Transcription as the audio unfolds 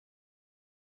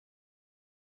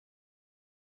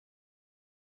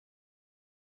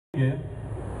के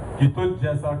कि तुझ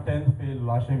जैसा 10th फेल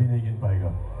लाशें भी नहीं गिन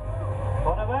पाएगा।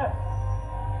 कौन है बे?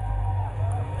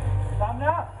 सामने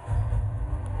आ।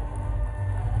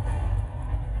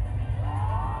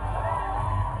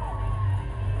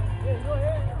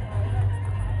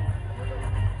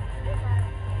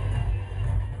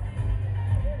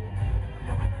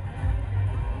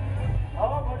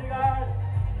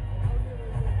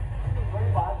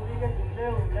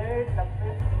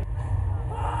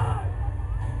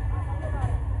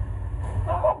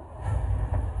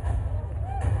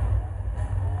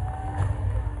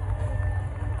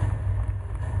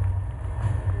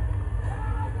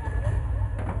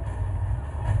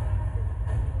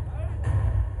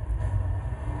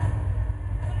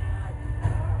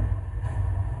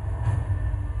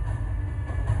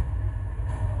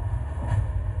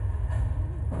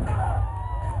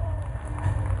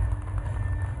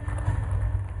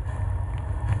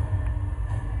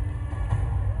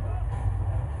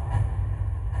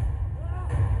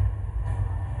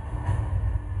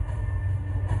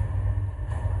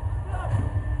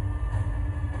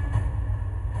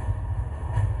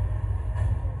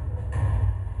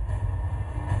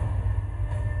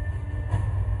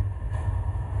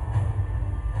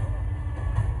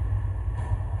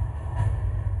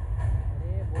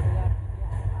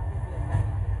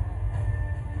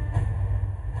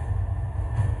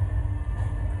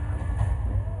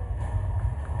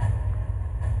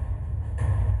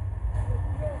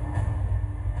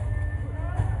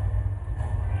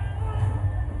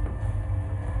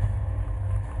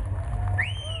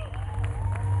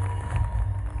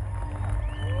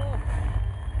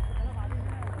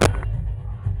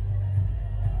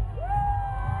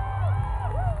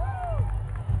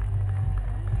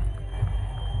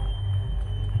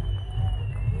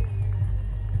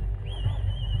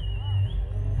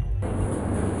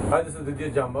 Hi, this is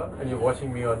Vidyut Jammwal and you're watching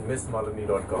me on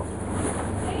MissMalini.com.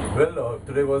 Well,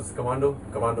 today was Commando.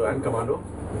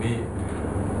 We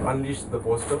unleashed the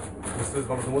poster. This is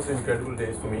one of the most incredible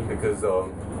days for me because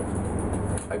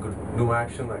I could do my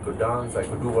action, I could dance, I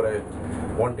could do what I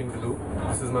wanting to do.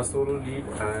 This is my solo lead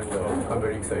and I'm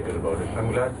very excited about it.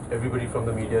 I'm glad everybody from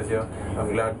the media is here.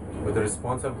 I'm glad with the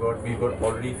response I've got. We've got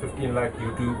already 15 lakh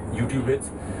YouTube hits.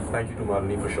 Thank you to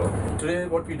Malini for sure. Today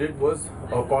what we did was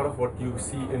a part of what you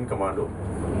see in Commando.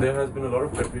 There has been a lot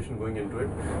of preparation going into it.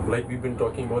 Like we've been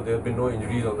talking about, there have been no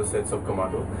injuries on the sets of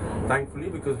Commando. Thankfully,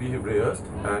 because we have rehearsed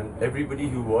and everybody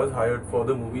who was hired for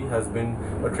the movie has been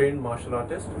a trained martial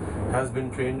artist, has been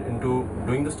trained into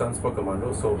doing the stunts for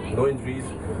Commando. So no injuries,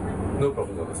 no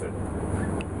problems on the set.